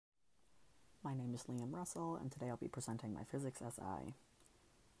my name is Liam Russell, and today I'll be presenting my physics SI.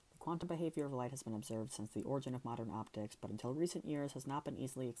 The quantum behavior of light has been observed since the origin of modern optics, but until recent years has not been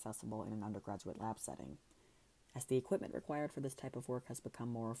easily accessible in an undergraduate lab setting. As the equipment required for this type of work has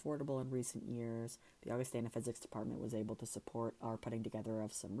become more affordable in recent years, the Augustana Physics Department was able to support our putting together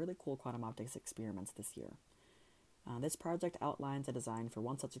of some really cool quantum optics experiments this year. This project outlines a design for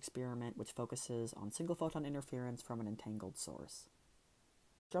one such experiment which focuses on single-photon interference from an entangled source.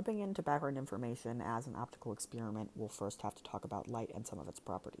 Jumping into background information as an optical experiment, we'll first have to talk about light and some of its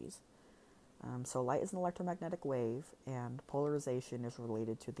properties. So light is an electromagnetic wave, and polarization is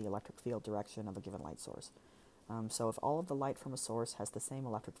related to the electric field direction of a given light source. So if all of the light from a source has the same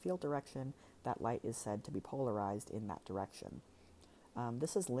electric field direction, that light is said to be polarized in that direction.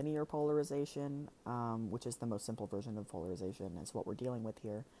 This is linear polarization, which is the most simple version of polarization, is what we're dealing with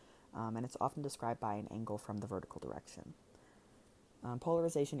here, and it's often described by an angle from the vertical direction.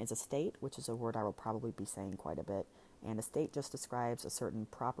 Polarization is a state, which is a word I will probably be saying quite a bit, and a state just describes a certain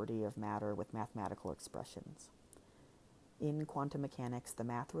property of matter with mathematical expressions. In quantum mechanics, the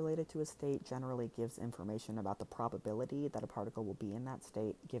math related to a state generally gives information about the probability that a particle will be in that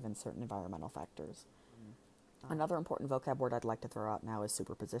state given certain environmental factors. Another important vocab word I'd like to throw out now is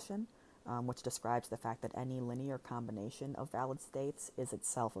superposition, which describes the fact that any linear combination of valid states is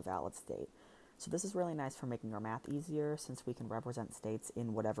itself a valid state. So this is really nice for making our math easier, since we can represent states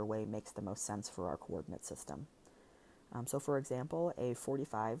in whatever way makes the most sense for our coordinate system. So for example, a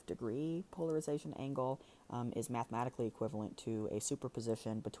 45-degree polarization angle is mathematically equivalent to a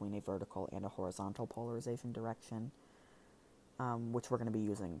superposition between a vertical and a horizontal polarization direction, which we're going to be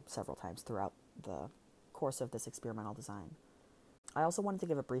using several times throughout the course of this experimental design. I also wanted to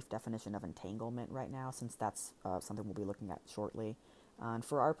give a brief definition of entanglement right now, since that's something we'll be looking at shortly. And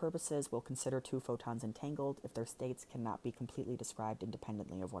for our purposes, we'll consider two photons entangled if their states cannot be completely described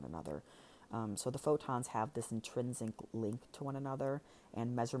independently of one another. So the photons have this intrinsic link to one another,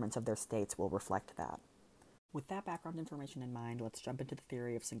 and measurements of their states will reflect that. With that background information in mind, let's jump into the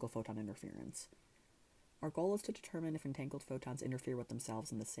theory of single-photon interference. Our goal is to determine if entangled photons interfere with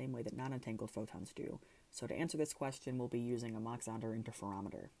themselves in the same way that non-entangled photons do. So to answer this question, we'll be using a Mach-Zehnder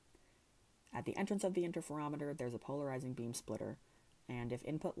interferometer. At the entrance of the interferometer, there's a polarizing beam splitter, and if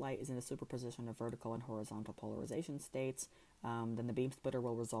input light is in a superposition of vertical and horizontal polarization states, then the beam splitter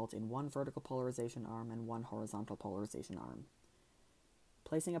will result in one vertical polarization arm and one horizontal polarization arm.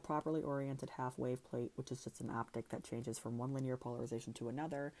 Placing a properly oriented half-wave plate, which is just an optic that changes from one linear polarization to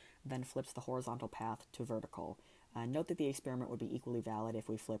another, then flips the horizontal path to vertical. Note that the experiment would be equally valid if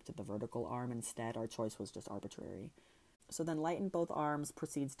we flipped the vertical arm instead. Our choice was just arbitrary. So then light in both arms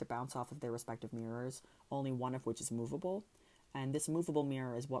proceeds to bounce off of their respective mirrors, only one of which is movable. And this movable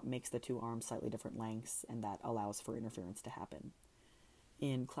mirror is what makes the two arms slightly different lengths, and that allows for interference to happen.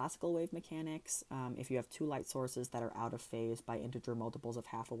 In classical wave mechanics, if you have two light sources that are out of phase by integer multiples of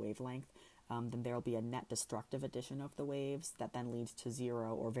half a wavelength, then there will be a net destructive addition of the waves that then leads to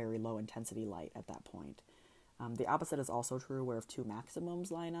zero or very low intensity light at that point. The opposite is also true where if two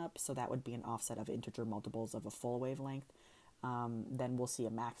maximums line up, so that would be an offset of integer multiples of a full wavelength, then we'll see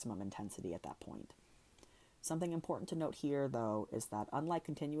a maximum intensity at that point. Something important to note here, though, is that unlike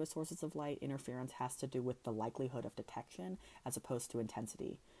continuous sources of light, interference has to do with the likelihood of detection as opposed to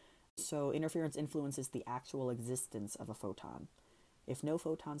intensity. So interference influences the actual existence of a photon. If no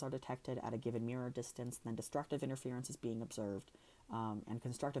photons are detected at a given mirror distance, then destructive interference is being observed, and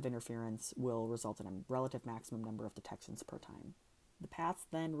constructive interference will result in a relative maximum number of detections per time. The paths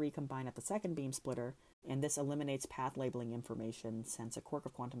then recombine at the second beam splitter, and this eliminates path labeling information, since a quirk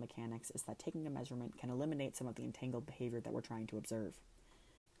of quantum mechanics is that taking a measurement can eliminate some of the entangled behavior that we're trying to observe.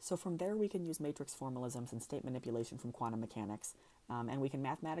 So from there we can use matrix formalisms and state manipulation from quantum mechanics, and we can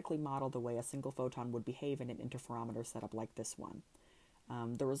mathematically model the way a single photon would behave in an interferometer setup like this one.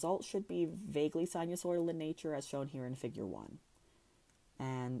 The result should be vaguely sinusoidal in nature, as shown here in figure 1.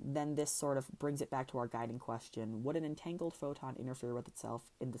 And then this sort of brings it back to our guiding question: would an entangled photon interfere with itself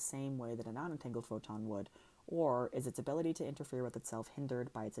in the same way that a non-entangled photon would, or is its ability to interfere with itself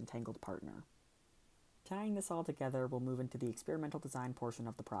hindered by its entangled partner? Tying this all together, we'll move into the experimental design portion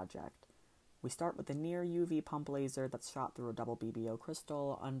of the project. We start with a near UV pump laser that's shot through a double BBO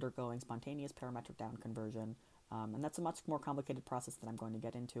crystal, undergoing spontaneous parametric down conversion. And that's a much more complicated process that I'm going to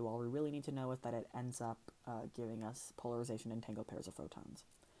get into. All we really need to know is that it ends up giving us polarization entangled pairs of photons.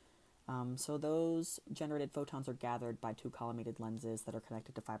 So those generated photons are gathered by two collimated lenses that are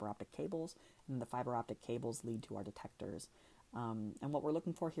connected to fiber optic cables, and the fiber optic cables lead to our detectors. And what we're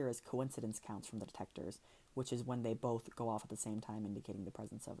looking for here is coincidence counts from the detectors, which is when they both go off at the same time, indicating the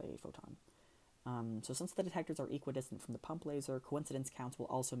presence of a photon. So since the detectors are equidistant from the pump laser, coincidence counts will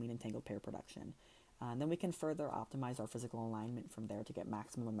also mean entangled pair production. And then we can further optimize our physical alignment from there to get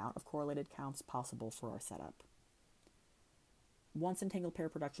maximum amount of correlated counts possible for our setup. Once entangled pair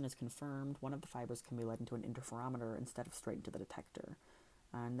production is confirmed, one of the fibers can be led into an interferometer instead of straight into the detector.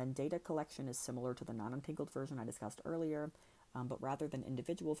 And then data collection is similar to the non-entangled version I discussed earlier, but rather than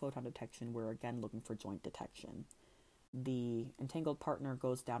individual photon detection, we're again looking for joint detection. The entangled partner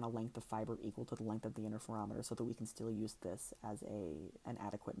goes down a length of fiber equal to the length of the interferometer so that we can still use this as an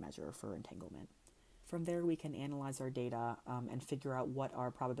adequate measure for entanglement. From there, we can analyze our data and figure out what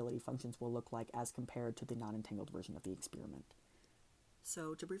our probability functions will look like as compared to the non-entangled version of the experiment.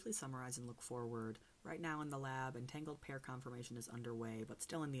 So to briefly summarize and look forward, right now in the lab, entangled pair conformation is underway, but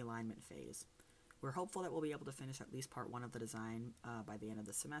still in the alignment phase. We're hopeful that we'll be able to finish at least part 1 of the design by the end of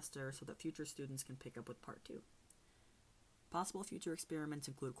the semester so that future students can pick up with part 2. Possible future experiments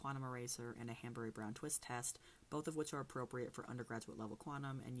include quantum eraser and a Hanbury-Brown twist test, both of which are appropriate for undergraduate level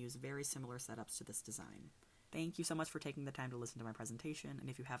quantum and use very similar setups to this design. Thank you so much for taking the time to listen to my presentation, and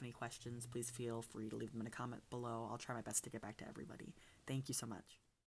if you have any questions, please feel free to leave them in a comment below. I'll try my best to get back to everybody. Thank you so much.